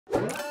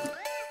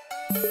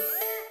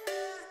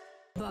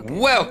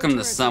Welcome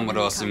to Somewhat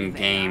Awesome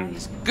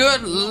Games.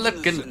 Good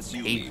looking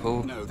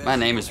people. My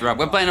name is Rob.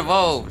 We're playing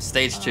Evolved,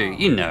 Stage 2.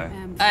 You know.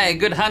 Hey,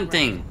 good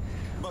hunting.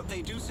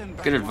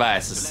 Good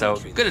advice, so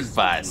good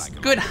advice.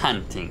 Good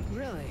hunting.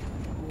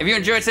 If you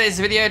enjoyed today's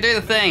video, do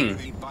the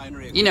thing.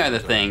 You know the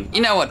thing.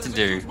 You know what to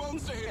do.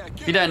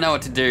 If you don't know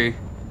what to do,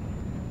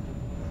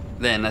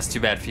 then that's too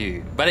bad for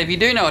you. But if you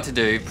do know what to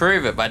do,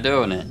 prove it by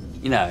doing it.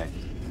 You know.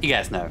 You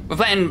guys know. We're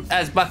playing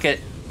as Bucket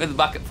with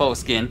Bucket full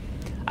skin.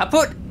 I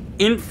put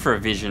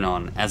infravision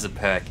on as a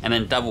perk and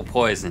then double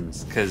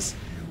poisons because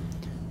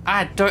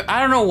I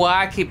don't know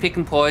why I keep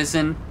picking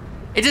poison.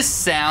 It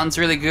just sounds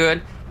really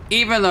good,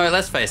 even though,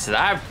 let's face it,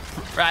 I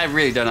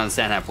really don't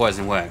understand how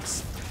poison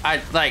works. I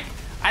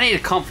need a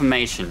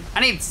confirmation.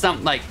 I need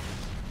something. Like,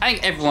 I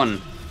think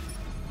everyone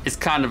is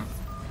kind of,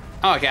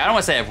 oh, okay, I don't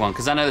want to say everyone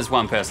because I know there's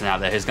one person out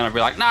there who's gonna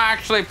be like, no,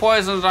 actually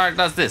poison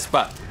does this,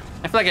 but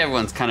I feel like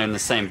everyone's kind of in the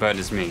same boat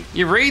as me.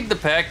 You read the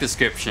perk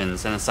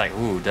descriptions and it's like,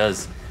 ooh,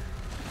 does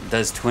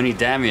 20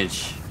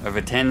 damage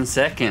over 10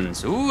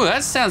 seconds. Ooh,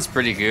 that sounds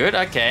pretty good.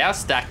 Okay, I'll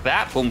stack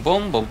that. Boom,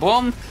 boom, boom,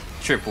 boom.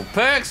 Triple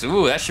perks.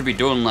 Ooh, that should be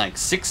doing like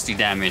 60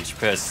 damage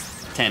per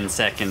 10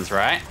 seconds,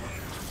 right?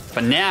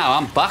 But now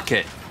I'm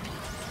Bucket.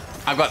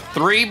 I've got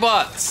 3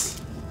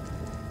 bots.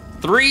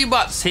 3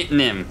 bots hitting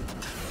him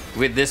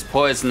with this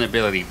poison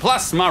ability.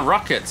 Plus my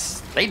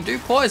rockets. They do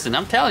poison,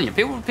 I'm telling you.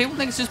 People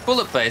think it's just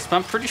bullet based, but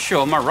I'm pretty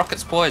sure my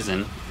rockets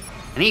poison.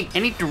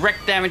 Any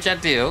direct damage I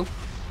deal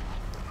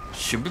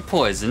should be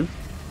poison.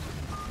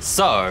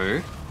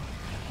 So,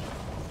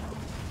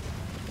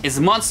 is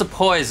the monster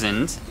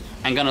poisoned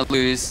and gonna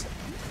lose?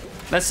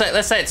 Let's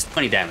say it's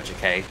 20 damage,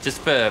 okay? Just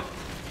for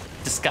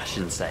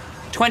discussion's sake.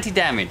 20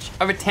 damage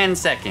over 10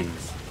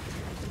 seconds.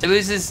 He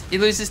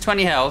loses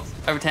 20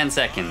 health over 10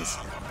 seconds.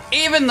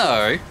 Even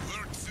though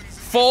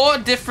 4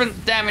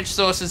 different damage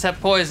sources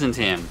have poisoned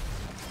him,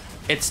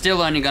 it's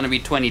still only gonna be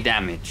 20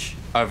 damage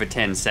over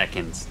 10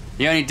 seconds.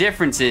 The only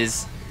difference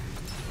is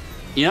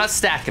you're not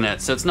stacking it,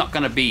 so it's not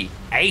going to be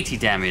 80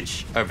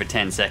 damage over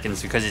 10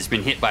 seconds because it's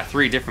been hit by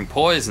 3 different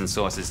poison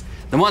sources.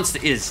 The monster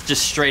is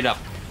just straight up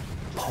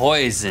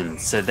poisoned,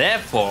 so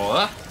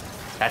therefore,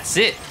 that's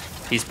it.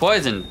 He's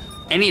poisoned.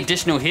 Any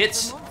additional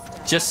hits,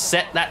 just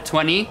set that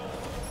 20.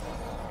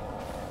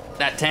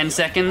 That 10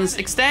 seconds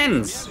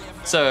extends.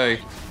 So,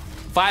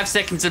 5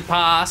 seconds have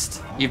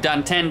passed, you've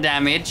done 10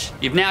 damage,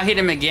 you've now hit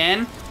him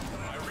again,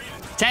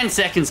 10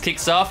 seconds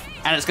kicks off,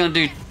 and it's going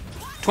to do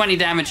 20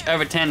 damage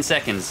over 10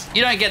 seconds.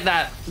 You don't get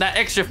that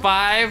extra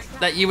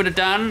 5 that you would have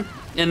done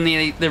in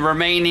the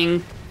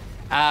remaining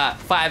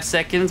 5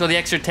 seconds, or the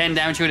extra 10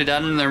 damage you would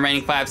have done in the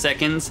remaining 5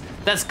 seconds.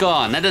 That's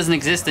gone. That doesn't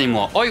exist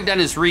anymore. All you've done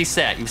is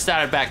reset. You've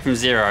started back from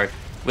 0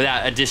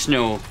 without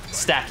additional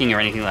stacking or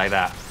anything like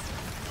that.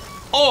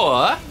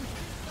 Or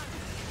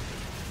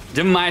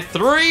do my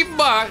 3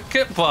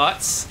 bucket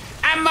bots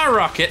and my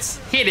rockets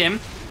hit him,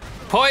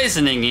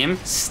 poisoning him,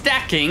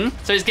 stacking,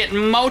 so he's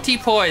getting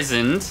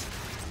multi-poisoned.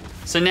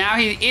 So now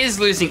he is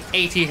losing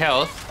 80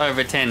 health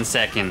over 10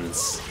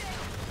 seconds.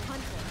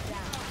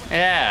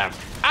 Yeah,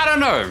 I don't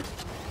know.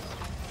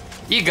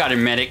 You got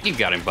him, medic. You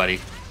got him,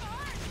 buddy.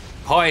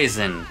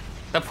 Poison.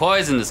 The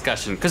poison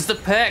discussion. Because the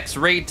perks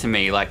read to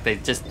me like they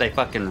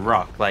fucking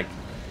rock. Like,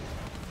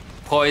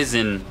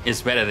 poison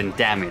is better than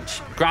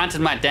damage.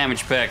 Granted, my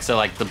damage perks are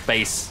like the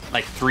base,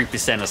 like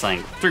 3% or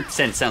something.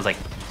 3% sounds like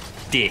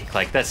dick.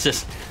 Like, that's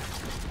just,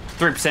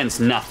 3%'s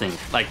nothing.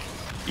 Like,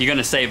 you're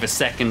gonna save a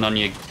second on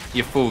your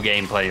full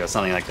gameplay or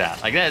something like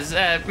that. Like, that's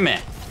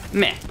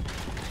meh.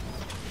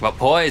 But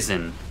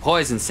poison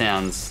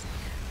sounds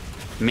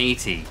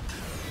meaty.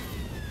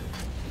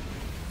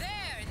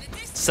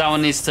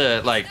 Someone needs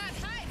to, like,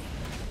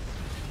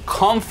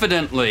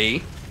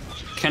 confidently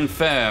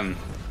confirm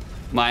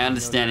my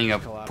understanding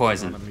of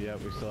poison.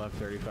 We still have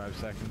 35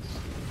 seconds.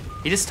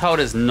 He just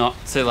told us not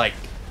to, like,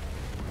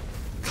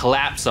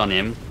 collapse on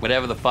him,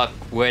 whatever the fuck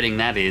wording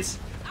that is.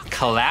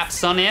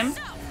 Collapse on him?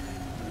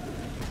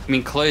 I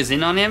mean, close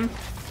in on him,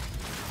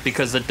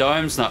 because the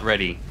dome's not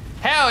ready.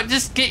 Hell,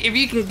 just if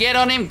you can get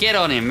on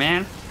him,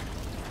 man.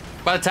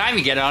 By the time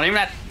you get on him,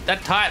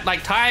 that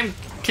time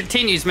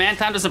continues, man.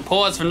 Time doesn't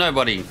pause for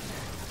nobody.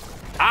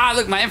 Ah,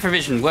 look, my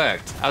infravision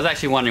worked. I was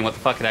actually wondering what the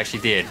fuck it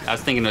actually did. I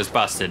was thinking it was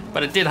busted,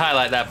 but it did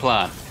highlight that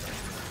plant.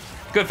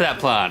 Good for that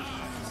plant.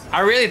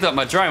 I really thought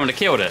my drone would have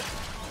killed it.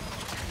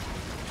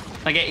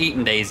 I get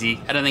eaten, Daisy.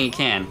 I don't think you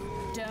can.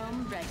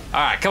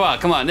 All right,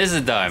 come on. This is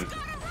a dome.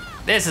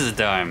 This is a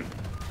dome.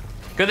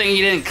 Good thing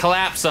you didn't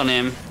collapse on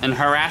him and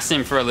harass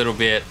him for a little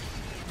bit.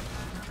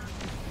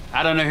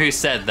 I don't know who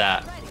said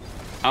that.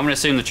 I'm gonna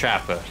assume the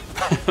trapper.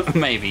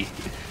 Maybe.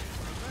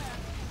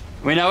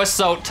 We know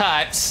assault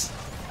types.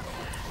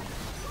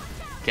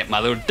 Get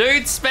my little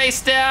dude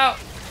spaced out.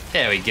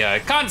 There we go.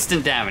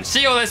 Constant damage.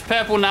 See all those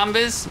purple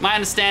numbers? My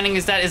understanding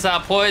is that is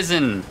our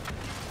poison.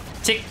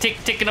 Tick, tick,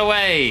 ticking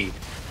away.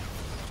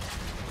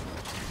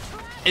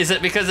 Is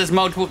it because there's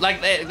multiple,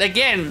 like,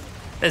 again,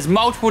 there's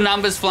multiple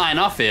numbers flying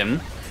off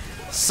him.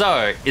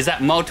 So, is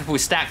that multiple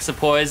stacks of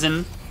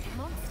poison?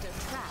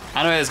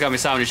 I know there's gonna be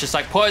someone who's just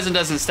like, poison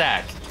doesn't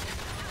stack.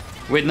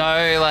 With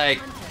no, like,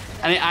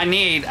 I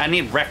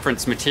need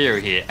reference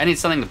material here. I need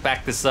something to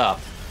back this up.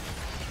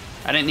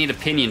 I don't need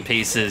opinion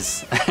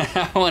pieces.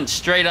 I want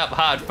straight up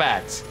hard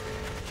facts.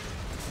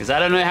 Because I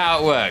don't know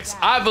how it works.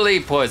 I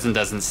believe poison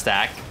doesn't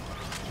stack.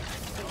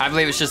 I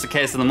believe it's just a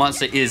case of the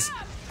monster is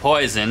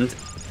poisoned.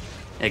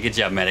 Yeah, good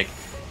job, medic.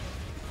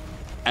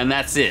 And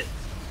that's it.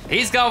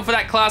 He's going for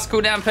that class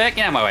cooldown perk.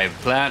 Yeah, my way of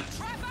plant.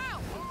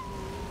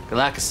 Good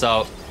luck,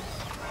 assault.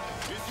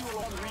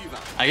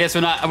 I guess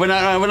we're not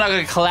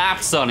gonna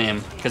collapse on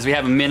him because we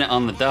have a minute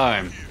on the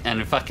dome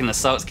and fucking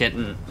assault's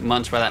getting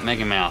munched by that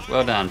mega mouth.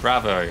 Well done,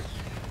 bravo.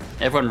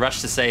 Everyone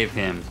rush to save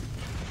him.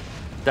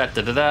 Da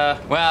da da da.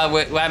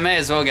 Well, I may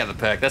as well get the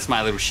perk. That's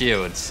my little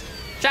shields.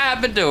 Which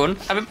I've been doing.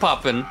 I've been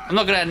popping. I'm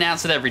not gonna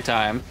announce it every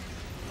time.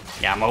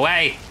 Yeah, I'm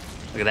away.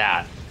 Look at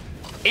that.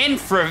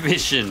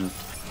 Infravision.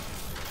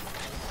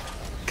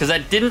 Because I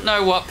didn't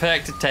know what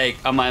perk to take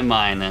on my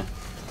minor.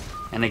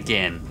 And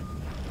again,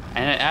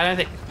 I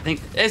don't think,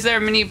 is there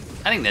a mini?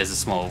 I think there's a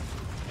small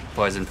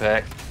poison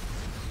perk.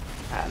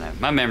 I don't know.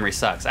 My memory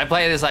sucks. I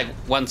play this like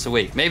once a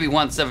week, maybe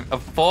once a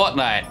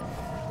fortnight.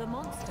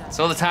 It's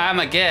all the time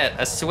I get,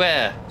 I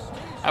swear.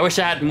 I wish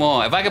I had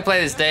more. If I could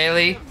play this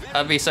daily,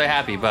 I'd be so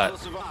happy, but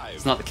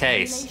it's not the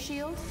case.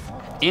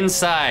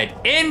 Inside.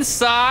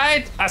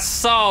 Inside!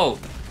 Assault!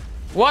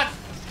 What?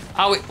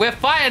 Oh, we're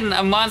fighting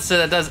a monster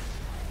that does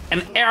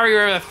an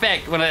area of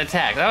effect when it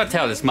attacks. I would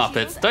tell this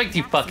Muppets, don't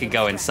you fucking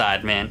go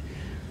inside, man.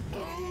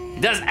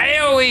 It does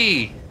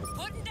AOE!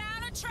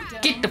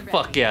 Get the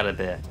fuck out of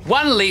there.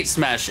 One leap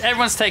smash,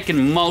 everyone's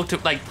taking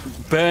multiple, like,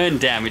 burn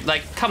damage.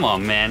 Like, come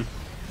on, man.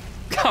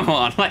 Come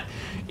on, like,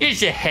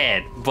 use your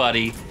head,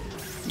 buddy.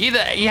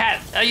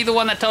 Are you the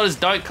one that told us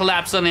don't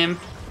collapse on him?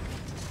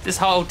 This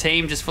whole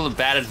team just full of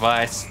bad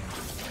advice.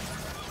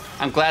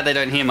 I'm glad they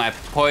don't hear my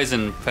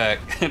poison perk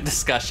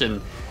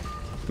discussion.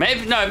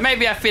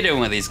 Maybe I fit in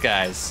with these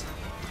guys.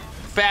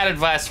 Bad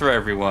advice for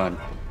everyone.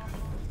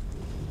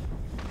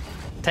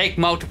 Take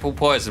multiple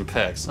poison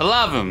perks. I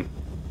love them.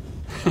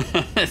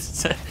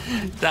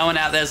 Someone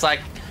out there's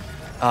like,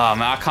 oh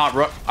man,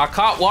 I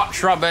can't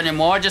watch Rob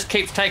anymore. He just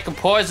keeps taking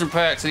poison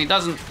perks and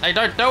they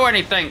don't do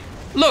anything.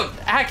 Look,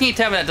 how can you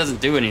tell me that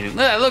doesn't do anything?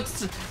 That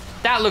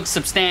looks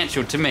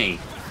substantial to me.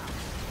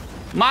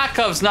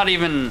 Markov's not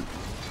even,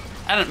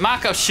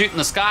 Markov's shooting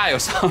the sky or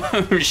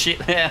some shit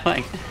there.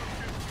 Like,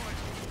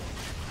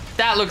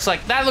 that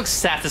looks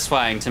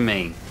satisfying to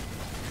me.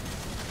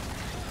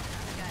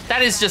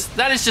 That is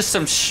just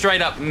some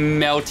straight up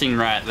melting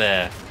right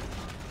there.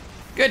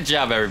 Good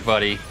job,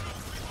 everybody.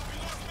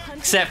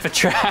 Except for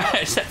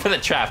the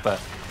trapper.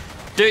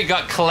 Dude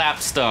got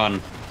collapsed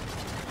on.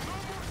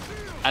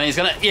 And he's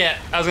gonna, yeah,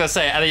 I was gonna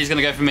say, I think he's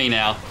gonna go for me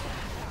now.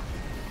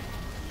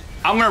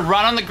 I'm gonna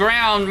run on the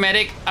ground,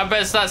 medic. I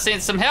better start seeing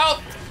some help.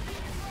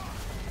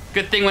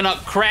 Good thing we're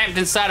not cramped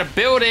inside a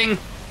building.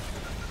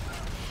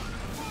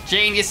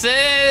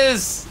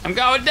 Geniuses! I'm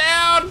going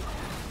down!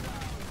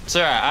 It's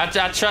alright,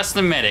 I trust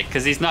the medic,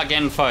 because he's not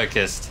getting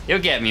focused. He'll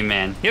get me,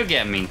 man. He'll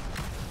get me.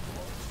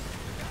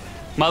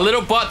 My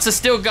little bots are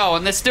still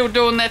going. They're still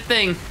doing their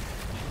thing.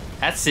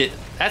 That's it.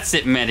 That's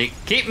it, medic.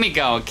 Keep me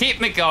going.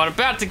 Keep me going.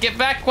 About to get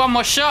back. One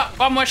more shot.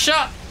 One more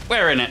shot.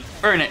 We're in it.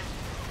 We're in it.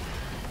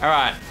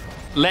 Alright.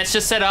 Let's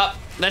just set up.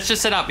 Let's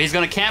just set up. He's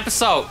going to camp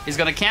assault. He's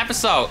going to camp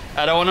assault.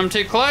 I don't want him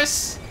too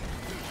close.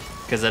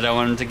 Because I don't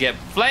want him to get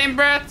flame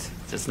breath.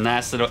 Just a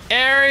nice little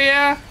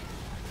area.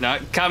 No,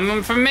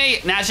 coming from me.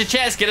 Now's your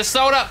chance. Get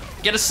assault up.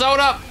 Get assault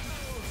up.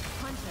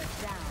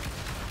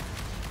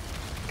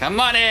 Come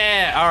on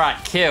here. All right,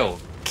 kill.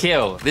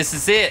 Kill. This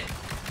is it.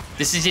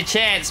 This is your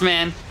chance,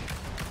 man.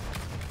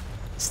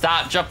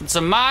 Start dropping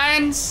some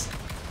mines.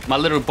 My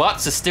little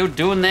bots are still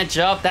doing their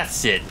job.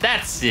 That's it.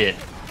 That's it.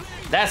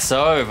 That's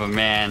over,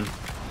 man.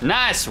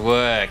 Nice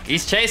work.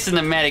 He's chasing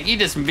the medic. You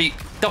just beat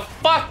the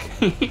fuck.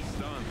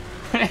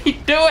 What are you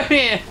doing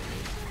here?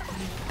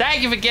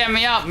 Thank you for getting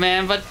me up,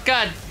 man. But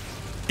god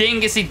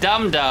dingusy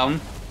dum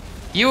dum.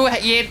 You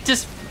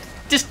just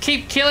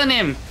keep killing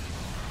him.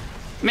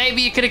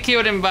 Maybe you could have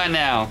killed him by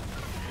now.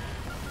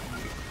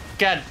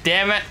 God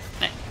damn it.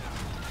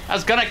 I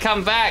was gonna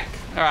come back.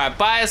 Alright,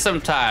 buy us some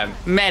time.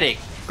 Medic.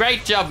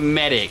 Great job,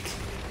 medic.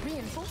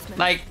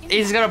 Like,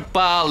 he's got a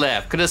bar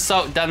left. Could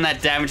Assault done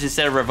that damage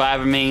instead of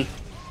reviving me?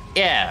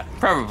 Yeah,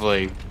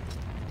 probably.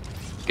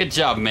 Good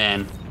job,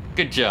 man.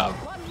 Good job.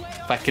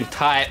 If I can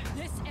type.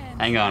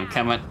 Hang on,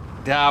 come on.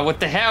 What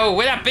the hell?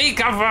 Where'd that bee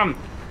come from?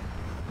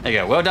 There you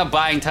go. Well done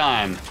buying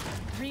time.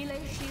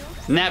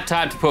 Nap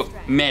time to put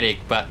medic,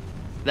 but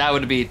that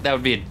would be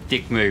a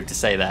dick move to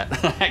say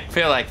that. I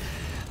feel like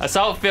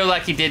Assault feel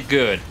like he did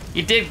good.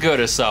 You did good,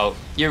 Assault.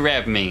 You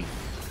revved me.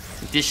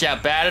 You dish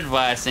out bad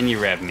advice and you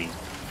revved me.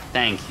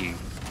 Thank you.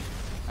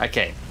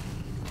 Okay.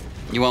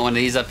 You want one of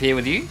these up here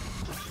with you?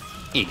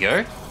 Here you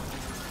go.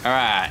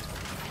 Alright.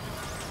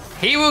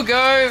 He'll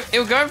go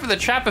for the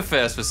trapper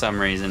first for some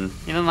reason.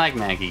 He doesn't like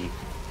Maggie.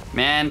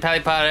 Man, Pally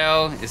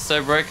Pardell is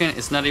so broken,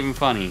 it's not even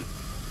funny.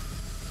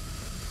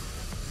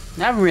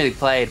 I haven't really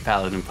played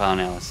Paladin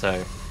Parnell,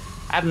 so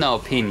I have no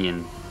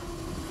opinion.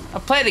 I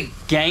played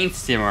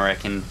against him, I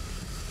reckon.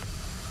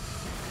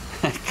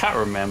 I can't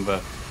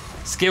remember.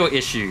 Skill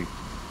issue.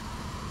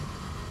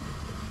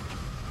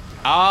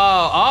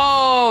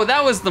 Oh,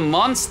 that was the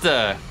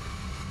monster.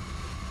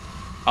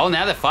 Oh,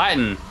 now they're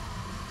fighting.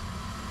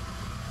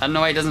 I don't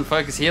know why he doesn't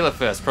focus healer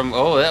first.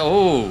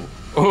 Oh,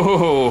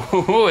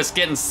 it's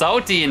getting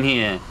salty in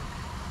here.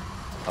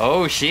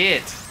 Oh,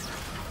 shit.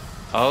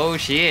 Oh,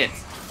 shit.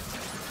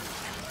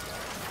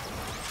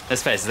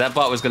 Let's face it, that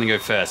bot was going to go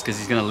first because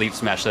he's going to leap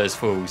smash those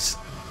fools.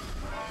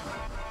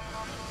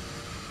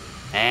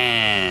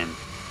 And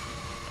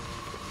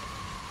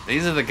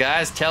these are the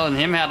guys telling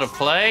him how to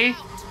play?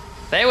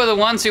 They were the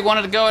ones who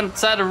wanted to go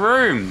inside a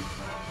room.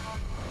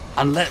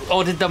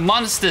 Or did the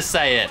monster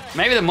say it?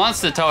 Maybe the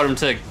monster told him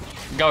to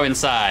go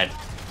inside.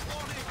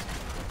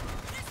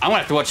 I'm gonna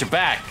have to watch it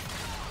back.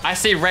 I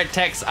see red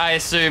text, I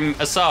assume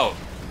assault.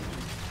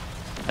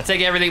 I take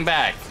everything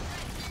back.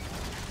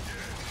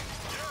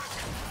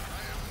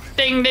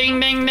 Ding, ding,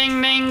 ding,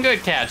 ding, ding.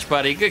 Good catch,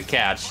 buddy, good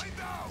catch.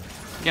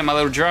 Get my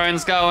little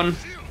drones going,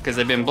 because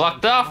they've been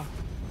blocked off.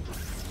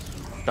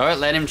 Don't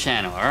let him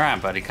channel. All right,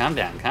 buddy, calm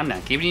down,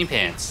 keep it in your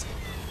pants.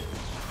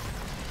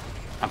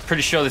 I'm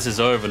pretty sure this is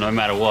over no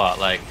matter what,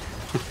 like,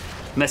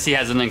 unless he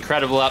has an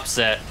incredible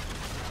upset.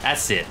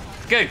 That's it.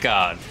 Good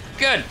God.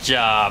 Good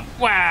job.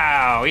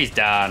 Wow, he's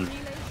done.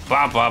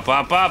 Bum, bum,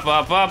 bum, bum,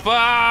 bum, bum,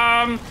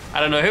 bum. I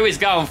don't know who he's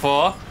going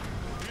for.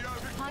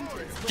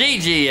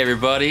 GG,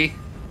 everybody.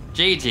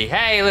 GG.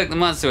 Hey, look, the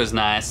monster was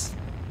nice.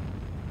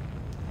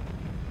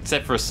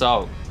 Except for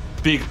assault.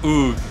 Big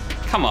ooh.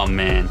 Come on,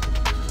 man.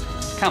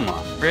 Come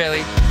on,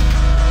 really?